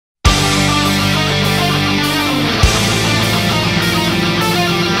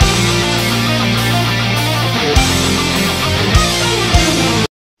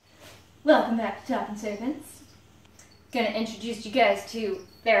Talking Serpents. Gonna introduce you guys to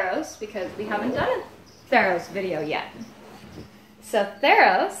Theros because we haven't done a Theros video yet. So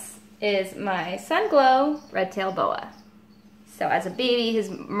Theros is my sunglow red-tailed boa. So as a baby, his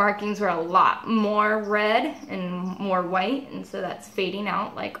markings were a lot more red and more white, and so that's fading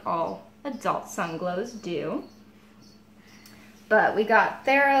out like all adult sunglows do. But we got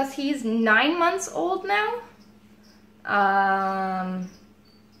Theros, he's 9 months old now.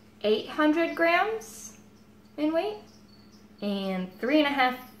 800 grams in weight and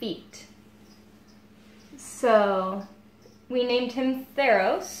 3.5 feet. So we named him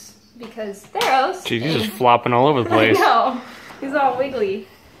Theros because Theros. Jeez, he's just flopping all over the place. I know, he's all wiggly.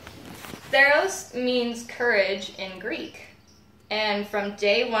 Theros means courage in Greek. And from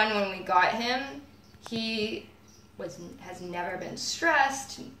day one when we got him, he has never been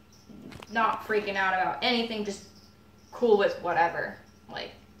stressed, not freaking out about anything, just cool with whatever.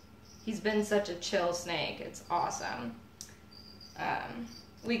 Like, he's been such a chill snake. It's awesome.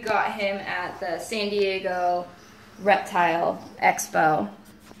 We got him at the San Diego Reptile Expo.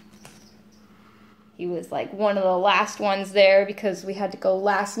 He was like one of the last ones there because we had to go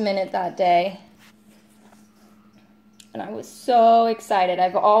last minute that day. And I was so excited.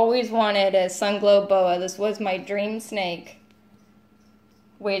 I've always wanted a sunglow boa. This was my dream snake.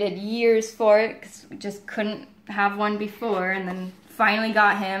 Waited years for it because we just couldn't have one before, and then finally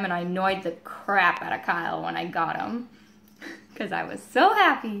got him, and I annoyed the crap out of Kyle when I got him because I was so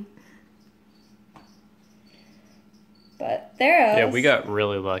happy. But Theros. Yeah, we got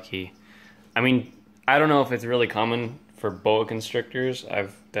really lucky. I mean, I don't know if it's really common for boa constrictors.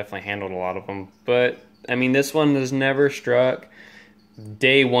 I've definitely handled a lot of them, but I mean, this one has never struck.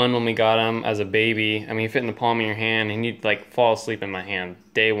 Day one when we got him as a baby, I mean, he fit in the palm of your hand, and he'd like fall asleep in my hand.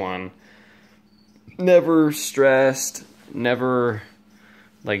 Day one. Never stressed, never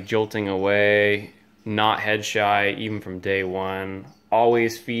like jolting away, not head shy, even from day one.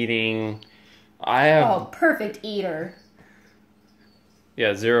 Always feeding. Oh, perfect eater.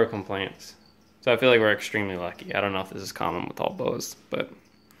 Yeah, 0 complaints. So I feel like we're extremely lucky. I don't know if this is common with all boas, but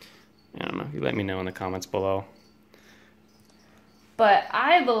I don't know. You let me know in the comments below. But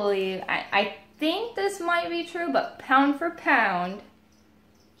I believe, I think this might be true, but pound for pound,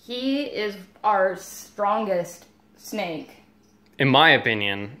 he is our strongest snake. In my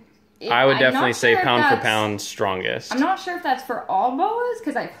opinion, I would definitely say pound for pound strongest. I'm not sure if that's for all boas,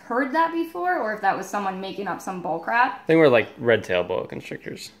 because I've heard that before, or if that was someone making up some bull crap. I think we're like red-tailed boa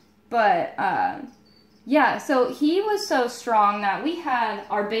constrictors. But, yeah, so he was so strong that we had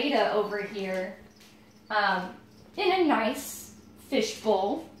our beta over here in a nice fish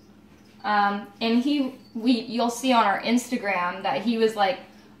bowl. And you'll see on our Instagram that he was like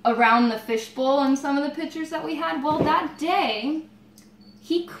around the fishbowl in some of the pictures that we had. Well, that day,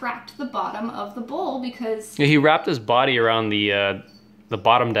 he cracked the bottom of the bowl because... Yeah, he wrapped his body around the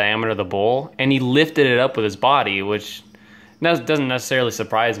bottom diameter of the bowl, and he lifted it up with his body, which doesn't necessarily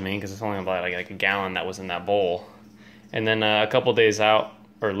surprise me because it's only about like a gallon that was in that bowl. And then a couple days out,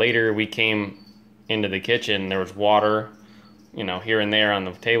 or later, we came into the kitchen, there was water, you know, here and there on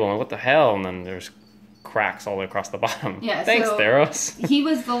the table, and what the hell? And then there's cracks all the way across the bottom. Yeah, thanks, so Theros. He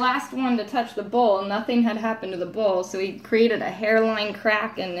was the last one to touch the bowl. Nothing had happened to the bowl, so he created a hairline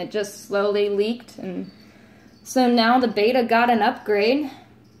crack, and it just slowly leaked. And so now the beta got an upgrade.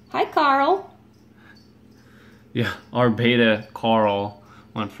 Hi, Carl. Yeah, our beta Carl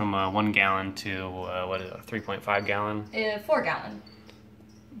went from 1 gallon to what is it, a 3.5 gallon? 4 gallon.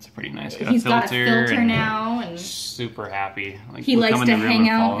 It's pretty nice. He's got a filter now, and super happy. Like, he likes to hang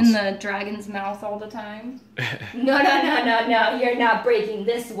out in the dragon's mouth all the time. No, you're not breaking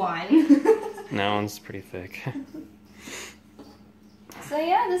this one. That one's pretty thick. So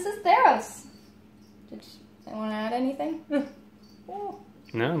yeah, this is Theros. Did you want to add anything? Oh,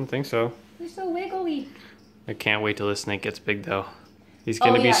 No, I don't think so. you're so wiggly. I can't wait till this snake gets big, though. He's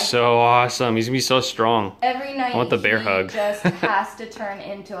gonna be so awesome. He's gonna be so strong. Every night I want the bear hug. He just has to turn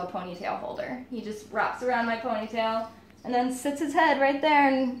into a ponytail holder. He just wraps around my ponytail and then sits his head right there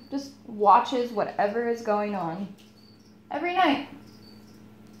and just watches whatever is going on. Every night.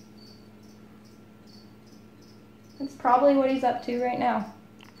 That's probably what he's up to right now.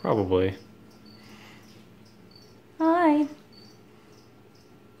 Probably. Hi.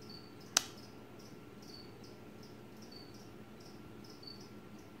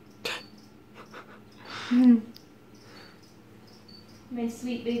 My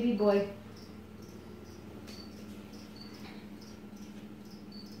sweet baby boy.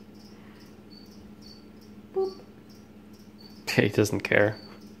 Boop. He doesn't care.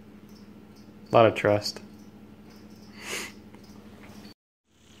 A lot of trust.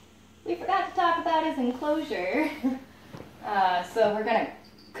 We forgot to talk about enclosure. So we're gonna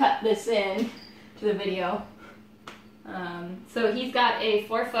cut this in to the video. So he's got a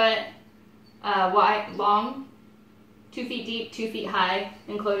 4 foot wide, long, 2 feet deep, 2 feet high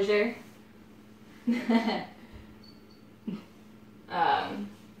enclosure.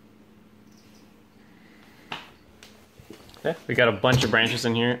 Okay, we got a bunch of branches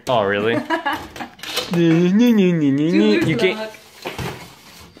in here. Oh, really? You can't.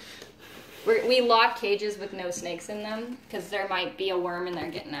 We lock cages with no snakes in them because there might be a worm in there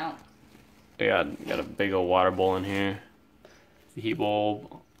getting out. Yeah, got a big old water bowl in here. The heat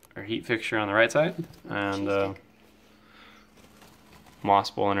bowl or heat fixture on the right side, and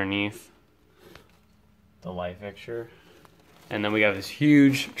moss bowl underneath. The light fixture, and then we got this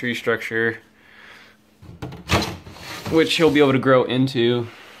huge tree structure, which he'll be able to grow into.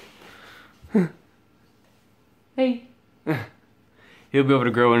 Hey. He'll be able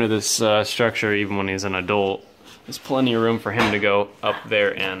to grow into this structure even when he's an adult. There's plenty of room for him to go up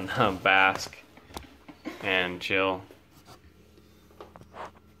there and bask and chill.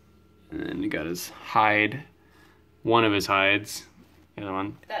 And then you got his hide, one of his hides. The other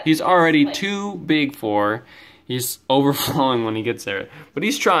one. He's already too big for. He's overflowing when he gets there. But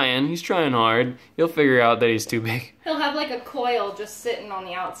he's trying hard. He'll figure out that he's too big. He'll have like a coil just sitting on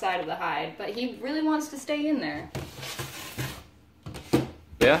the outside of the hide, but he really wants to stay in there.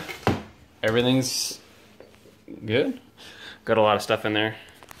 Yeah, everything's good. Got a lot of stuff in there.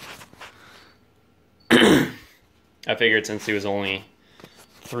 I figured since he was only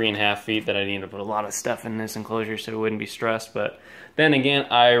 3.5 feet that I needed to put a lot of stuff in this enclosure so he wouldn't be stressed. But then again,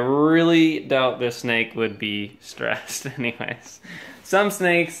 I really doubt this snake would be stressed anyways. Some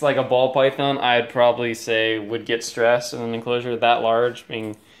snakes, like a ball python, I'd probably say would get stressed in an enclosure that large,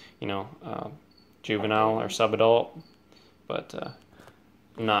 being, you know, juvenile or subadult. But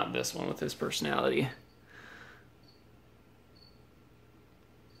not this one with his personality.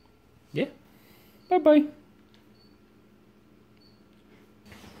 Yeah. Bye-bye.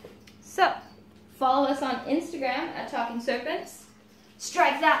 So, follow us on Instagram at Talking Serpents.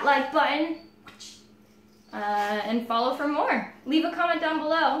 Strike that like button. And follow for more. Leave a comment down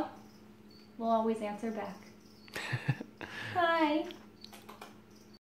below. We'll always answer back. Bye.